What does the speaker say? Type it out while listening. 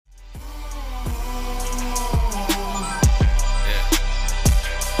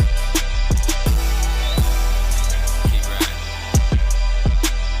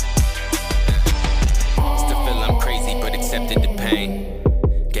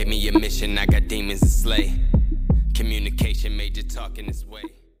me a mission, I got demons to slay. Communication major talking this way.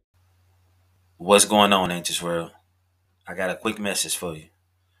 What's going on, Anxious World? I got a quick message for you.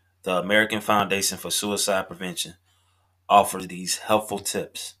 The American Foundation for Suicide Prevention offers these helpful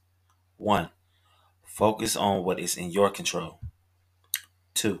tips. 1. Focus on what is in your control.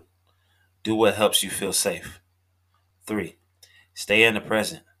 2. Do what helps you feel safe. 3. Stay in the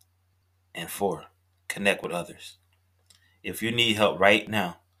present. And 4. Connect with others. If you need help right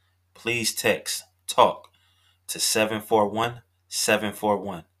now, please text TALK to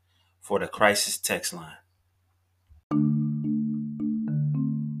 741-741 for the crisis text line.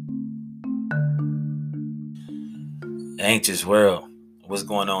 Anxious World, what's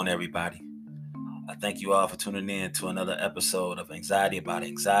going on, everybody? I thank you all for tuning in to another episode of Anxiety About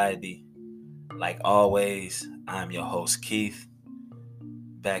Anxiety. Like always, I'm your host, Keith,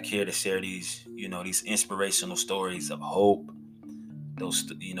 back here to share these inspirational stories of hope,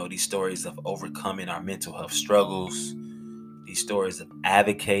 these stories of overcoming our mental health struggles, these stories of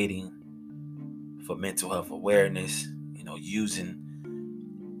advocating for mental health awareness,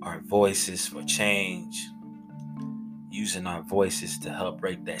 using our voices for change, using our voices to help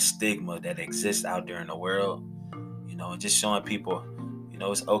break that stigma that exists out there in the world, and just showing people,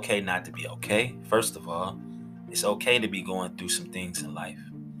 it's okay not to be okay. First of all, it's okay to be going through some things in life.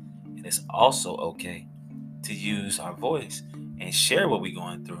 And it's also okay to use our voice and share what we're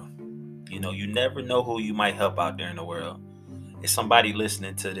going through. You never know who you might help out there in the world. It's somebody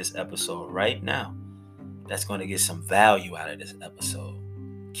listening to this episode right now that's going to get some value out of this episode.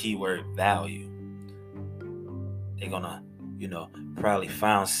 Keyword value. They're gonna, probably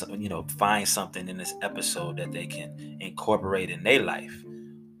find something in this episode that they can incorporate in their life,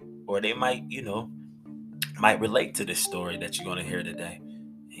 or they might relate to this story that you're gonna hear today,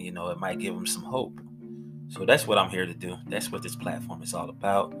 and it might give them some hope. So that's what I'm here to do. That's what this platform is all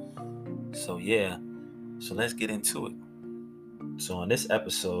about. So let's get into it. So on this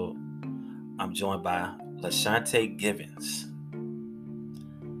episode, I'm joined by LaShante Givens.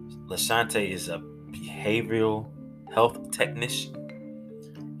 LaShante is a behavioral health technician,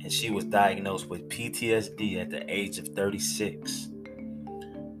 and she was diagnosed with PTSD at the age of 36.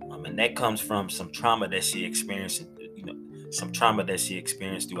 And that comes from some trauma that she experienced,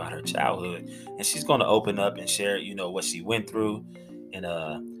 throughout her childhood. And she's going to open up and share, what she went through, and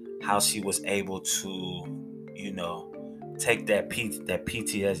how she was able to, take that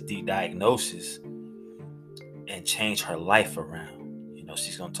PTSD diagnosis and change her life around.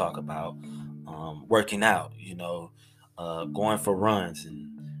 She's going to talk about working out, going for runs, and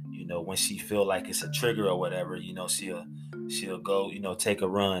when she feel like it's a trigger or whatever, she'll go, take a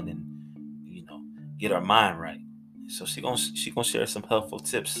run and get her mind right. So she gonna share some helpful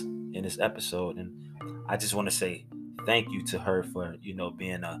tips in this episode, and I just want to say thank you to her for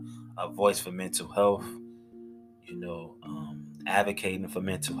being a voice for mental health, advocating for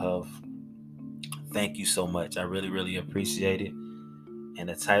mental health. Thank you so much. I really, really appreciate it. And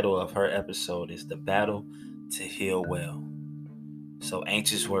the title of her episode is The Battle to Heal Well. So,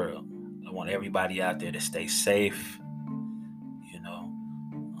 Anxious World, I want everybody out there to stay safe,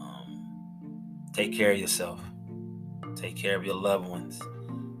 take care of yourself, take care of your loved ones,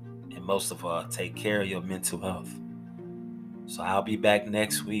 and most of all, take care of your mental health. So I'll be back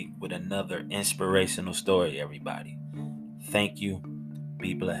next week with another inspirational story, everybody. Thank you.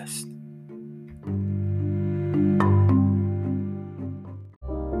 Be blessed.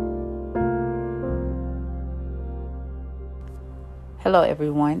 Hello,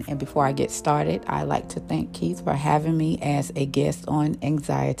 everyone. And before I get started, I'd like to thank Keith for having me as a guest on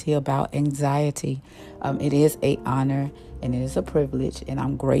Anxiety About Anxiety. It is an honor and it is a privilege, and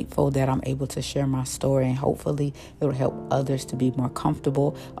I'm grateful that I'm able to share my story, and hopefully it will help others to be more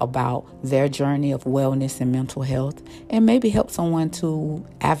comfortable about their journey of wellness and mental health, and maybe help someone to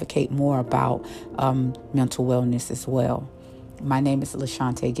advocate more about mental wellness as well. My name is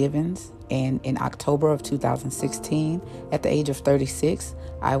LaShante Givens, and in October of 2016, at the age of 36,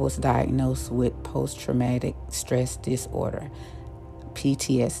 I was diagnosed with post-traumatic stress disorder,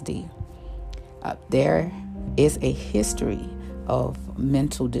 PTSD. There is a history of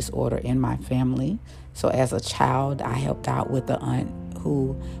mental disorder in my family. So as a child, I helped out with the aunt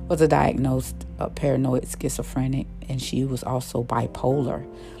who was a diagnosed paranoid schizophrenic, and she was also bipolar.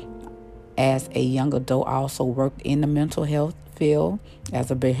 As a young adult, I also worked in the mental health field as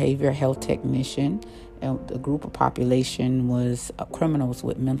a behavioral health technician. And the group of population was criminals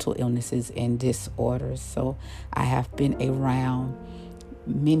with mental illnesses and disorders. So I have been around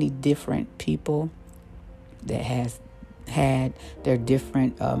many different people that has had their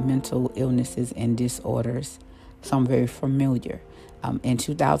different mental illnesses and disorders. So I'm very familiar. In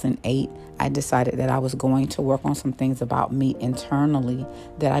 2008, I decided that I was going to work on some things about me internally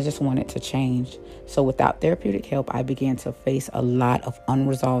that I just wanted to change. So without therapeutic help, I began to face a lot of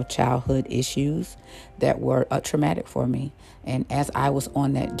unresolved childhood issues that were traumatic for me. And as I was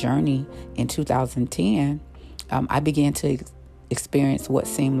on that journey in 2010, I began to experience what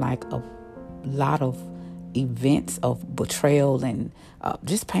seemed like a lot of events of betrayal and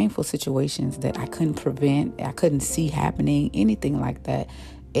just painful situations that I couldn't prevent, I couldn't see happening, anything like that.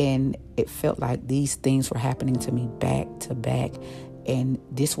 And it felt like these things were happening to me back to back. And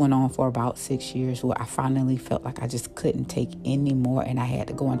this went on for about 6 years, where I finally felt like I just couldn't take any more, and I had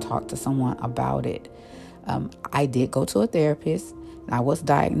to go and talk to someone about it. I did go to a therapist, and I was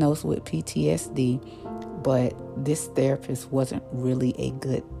diagnosed with PTSD, but this therapist wasn't really a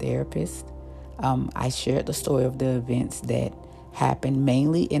good therapist. I shared the story of the events that happened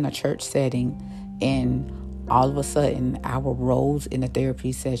mainly in a church setting, and all of a sudden our roles in the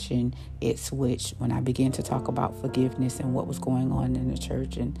therapy session, it switched when I began to talk about forgiveness and what was going on in the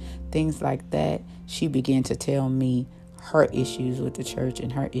church and things like that. She began to tell me her issues with the church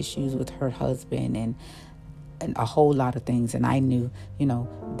and her issues with her husband and a whole lot of things, and I knew,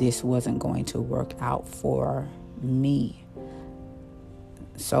 this wasn't going to work out for me.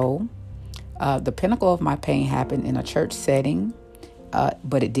 So the pinnacle of my pain happened in a church setting,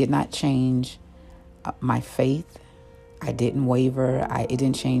 but it did not change my faith. I didn't waver. It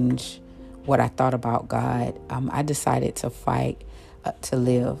didn't change what I thought about God. I decided to fight to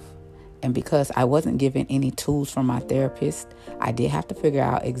live. And because I wasn't given any tools from my therapist, I did have to figure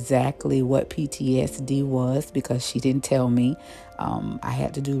out exactly what PTSD was, because she didn't tell me. I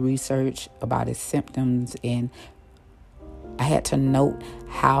had to do research about its symptoms, and I had to note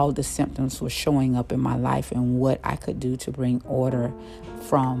how the symptoms were showing up in my life and what I could do to bring order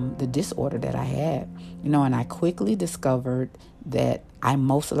from the disorder that I had. And I quickly discovered that I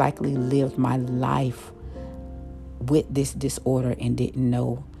most likely lived my life with this disorder and didn't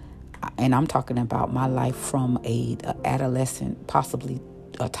know. And I'm talking about my life from a adolescent, possibly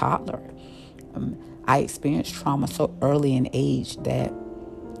a toddler. I experienced trauma so early in age that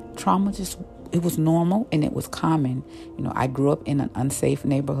trauma it was normal and it was common. I grew up in an unsafe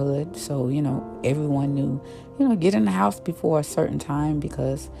neighborhood. So, everyone knew, get in the house before a certain time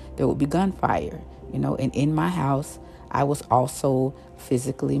because there would be gunfire, and in my house, I was also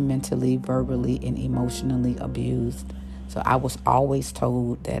physically, mentally, verbally, and emotionally abused. So I was always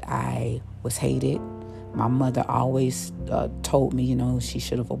told that I was hated. My mother always told me, she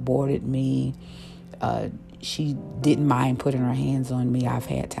should have aborted me. She didn't mind putting her hands on me. I've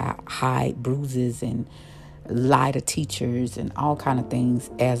had to hide bruises and lie to teachers and all kind of things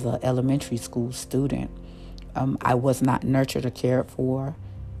as an elementary school student. I was not nurtured or cared for.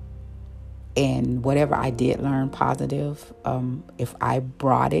 And whatever I did learn positive, if I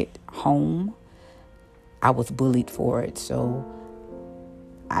brought it home, I was bullied for it. So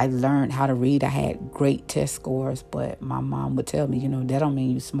I learned how to read. I had great test scores, but my mom would tell me, that don't mean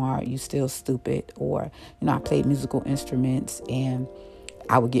you smart, you still stupid. Or, I played musical instruments and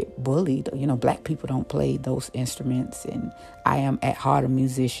I would get bullied. Black people don't play those instruments, and I am at heart a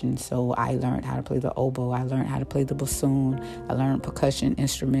musician, so I learned how to play the oboe. I learned how to play the bassoon. I learned percussion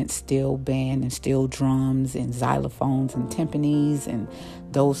instruments, steel band and steel drums and xylophones and timpanis, and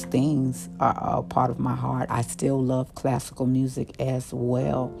those things are a part of my heart. I still love classical music as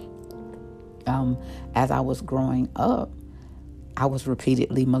well. As I was growing up, I was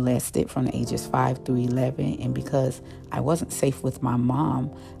repeatedly molested from the ages 5 through 11. And because I wasn't safe with my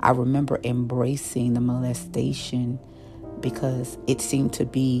mom, I remember embracing the molestation because it seemed to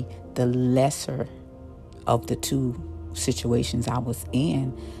be the lesser of the two situations I was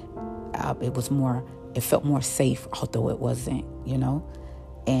in. It felt more safe, although it wasn't,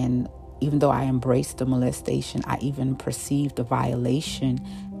 And even though I embraced the molestation, I even perceived the violation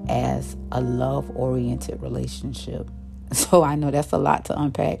as a love-oriented relationship. So I know that's a lot to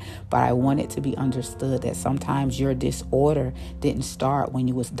unpack, but I want it to be understood that sometimes your disorder didn't start when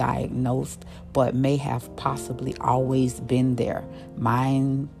you was diagnosed, but may have possibly always been there.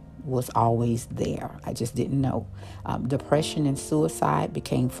 Mine was always there. I just didn't know. Depression and suicide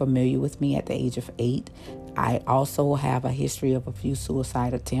became familiar with me at the age of 8. I also have a history of a few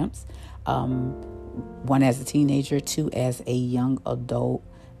suicide attempts. One as a teenager, 2 as a young adult.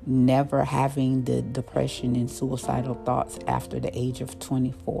 Never having the depression and suicidal thoughts after the age of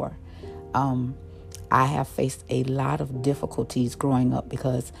 24. I have faced a lot of difficulties growing up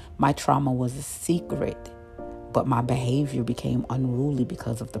because my trauma was a secret, but my behavior became unruly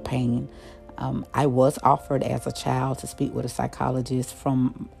because of the pain. I was offered as a child to speak with a psychologist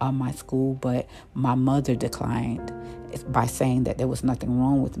from my school, but my mother declined by saying that there was nothing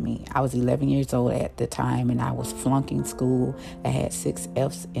wrong with me. I was 11 years old at the time, and I was flunking school. I had 6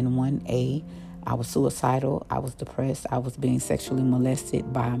 F's and 1 A. I was suicidal. I was depressed. I was being sexually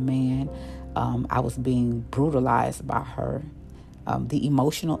molested by a man. I was being brutalized by her. The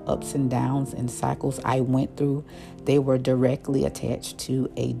emotional ups and downs and cycles I went through, they were directly attached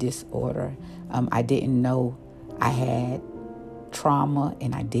to a disorder. I didn't know I had trauma,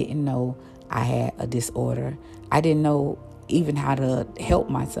 and I didn't know I had a disorder. I didn't know even how to help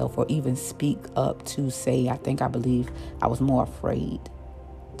myself or even speak up to say, I believe I was more afraid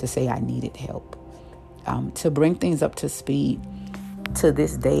to say I needed help. To bring things up to speed, to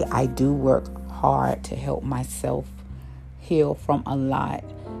this day, I do work hard to help myself heal from a lot.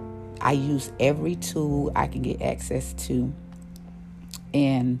 I use every tool I can get access to,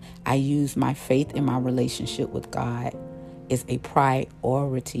 and I use my faith in my relationship with God is a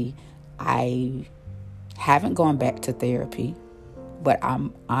priority. I haven't gone back to therapy, but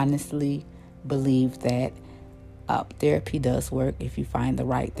I'm honestly believe that therapy does work if you find the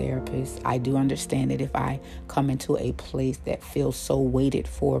right therapist. I do understand that if I come into a place that feels so weighted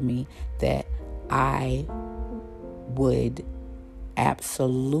for me, that I would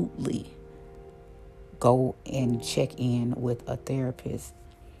absolutely go and check in with a therapist.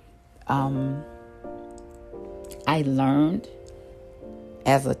 I learned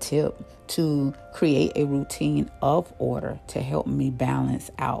as a tip to create a routine of order to help me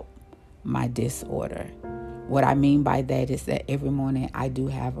balance out my disorder. What I mean by that is that every morning I do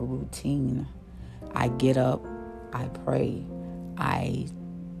have a routine. I get up, I pray, I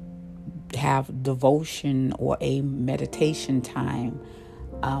have devotion or a meditation time.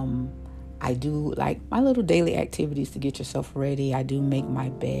 I do like my little daily activities to get yourself ready. I do make my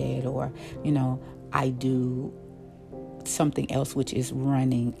bed, or, I do something else, which is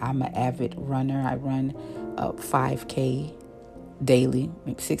running. I'm an avid runner. I run 5K daily,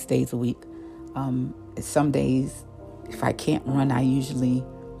 maybe 6 days a week. Some days, if I can't run, I usually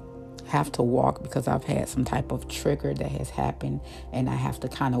have to walk because I've had some type of trigger that has happened and I have to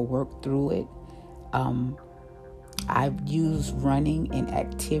kind of work through it. I've used running and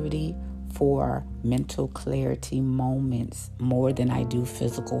activity for mental clarity moments more than I do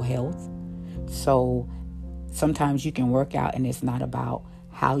physical health. So sometimes you can work out and it's not about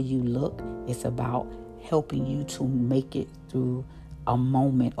how you look. It's about helping you to make it through a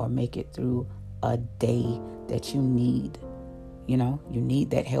moment or make it through a day that you need. You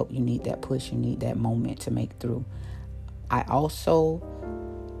need that help. You need that push. You need that moment to make through. I also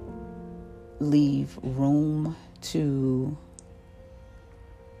leave room to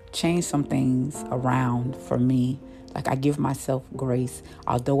change some things around for me. Like, I give myself grace.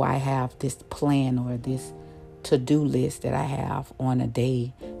 Although I have this plan or this to-do list that I have on a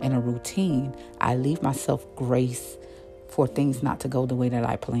day and a routine, I leave myself grace for things not to go the way that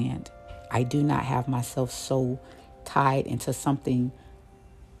I planned. I do not have myself so tied into something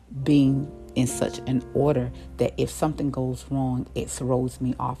being in such an order that if something goes wrong, it throws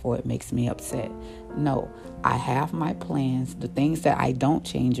me off or it makes me upset. No, I have my plans. The things that I don't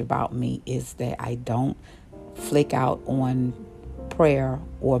change about me is that I don't flick out on prayer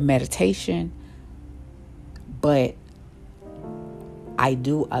or meditation, but I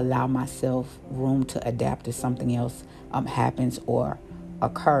do allow myself room to adapt if something else happens or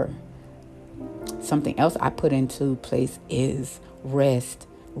occur. Something else I put into place is rest.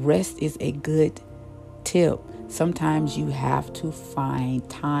 Rest is a good tip. Sometimes you have to find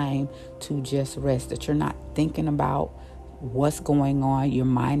time to just rest, that you're not thinking about what's going on. Your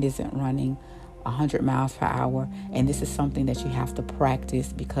mind isn't running 100 miles per hour. And this is something that you have to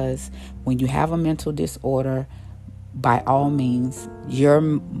practice, because when you have a mental disorder, by all means, your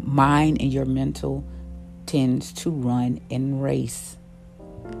mind and your mental tends to run in race.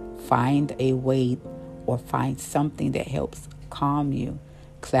 Find a way or find something that helps calm you.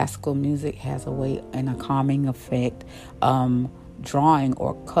 Classical music has a way and a calming effect. Drawing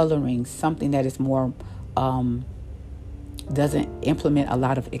or coloring, something that is more doesn't implement a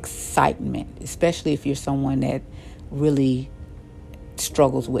lot of excitement, especially if you're someone that really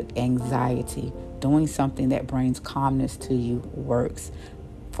struggles with anxiety. Doing something that brings calmness to you works.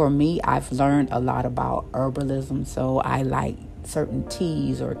 For me, I've learned a lot about herbalism, so I like certain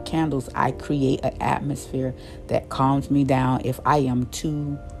teas or candles. I create an atmosphere that calms me down if I am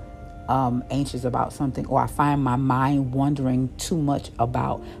too anxious about something, or I find my mind wondering too much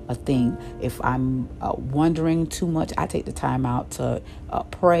about a thing. If I'm wondering too much, I take the time out to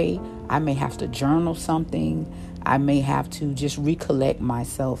pray. I may have to journal something. I may have to just recollect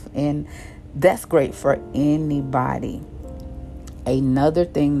myself. And that's great for anybody. Another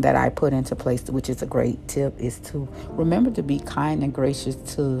thing that I put into place, which is a great tip, is to remember to be kind and gracious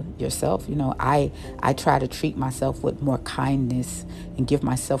to yourself. I try to treat myself with more kindness and give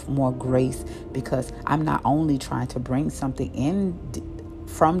myself more grace, because I'm not only trying to bring something in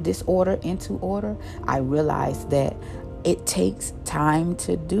from disorder into order. I realize that it takes time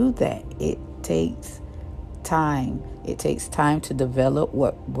to do that. It takes time. It takes time to develop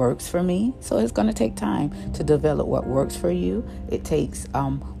what works for me. So it's going to take time to develop what works for you. It takes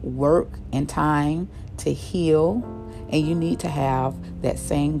work and time to heal. And you need to have that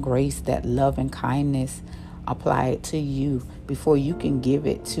same grace, that love and kindness applied to you before you can give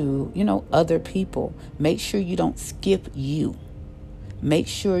it to, other people. Make sure you don't skip you. Make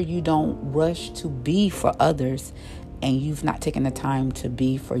sure you don't rush to be for others and you've not taken the time to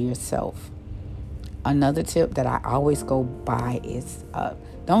be for yourself. Another tip that I always go by is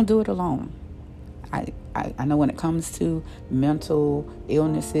don't do it alone. I know when it comes to mental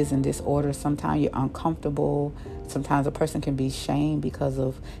illnesses and disorders, sometimes you're uncomfortable. Sometimes a person can be shamed because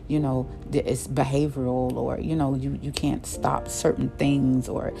of, it's behavioral, or, you can't stop certain things,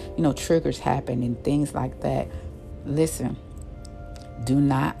 or, triggers happen and things like that. Listen, do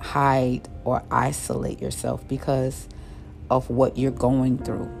not hide or isolate yourself because of what you're going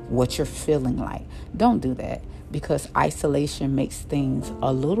through, what you're feeling like. Don't do that, because isolation makes things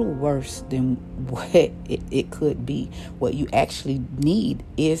a little worse than what it could be. What you actually need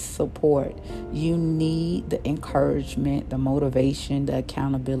is support. You need the encouragement, the motivation, the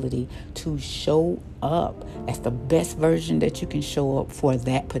accountability to show up as the best version that you can show up for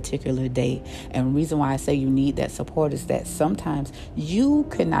that particular day. And the reason why I say you need that support is that sometimes you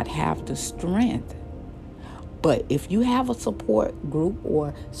cannot have the strength. But if you have a support group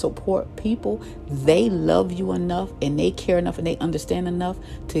or support people, they love you enough and they care enough and they understand enough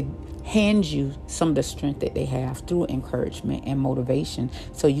to hand you some of the strength that they have through encouragement and motivation,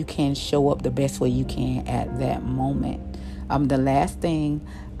 so you can show up the best way you can at that moment. The last thing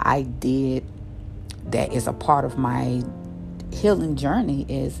I did that is a part of my healing journey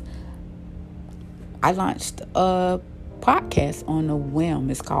is I launched a podcast on a whim.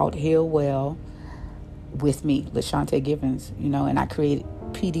 It's called Heal Well with me, LaShante Givens, and I created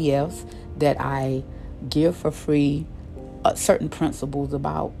PDFs that I give for free, certain principles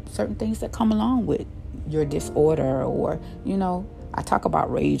about certain things that come along with your disorder, or, I talk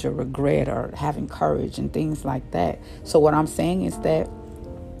about rage or regret or having courage and things like that. So what I'm saying is that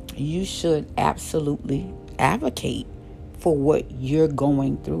you should absolutely advocate for what you're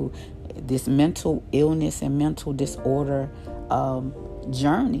going through. This mental illness and mental disorder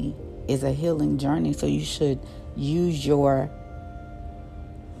journey is a healing journey. So you should use your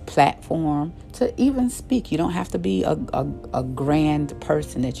platform to even speak. You don't have to be a grand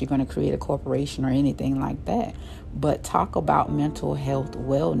person that you're going to create a corporation or anything like that. But talk about mental health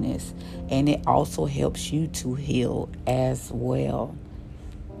wellness, and it also helps you to heal as well.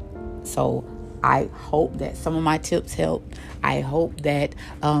 So I hope that some of my tips help. I hope that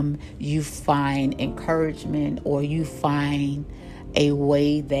you find encouragement, or you find a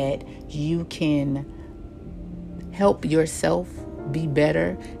way that you can help yourself be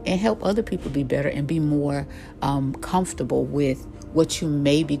better and help other people be better and be more comfortable with what you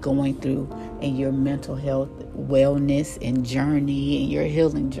may be going through in your mental health wellness and journey and your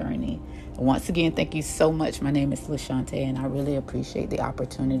healing journey. Once again, thank you so much. My name is LaShante, and I really appreciate the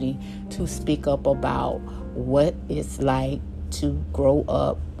opportunity to speak up about what it's like to grow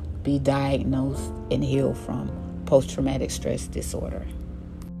up, be diagnosed, and heal from post-traumatic stress disorder.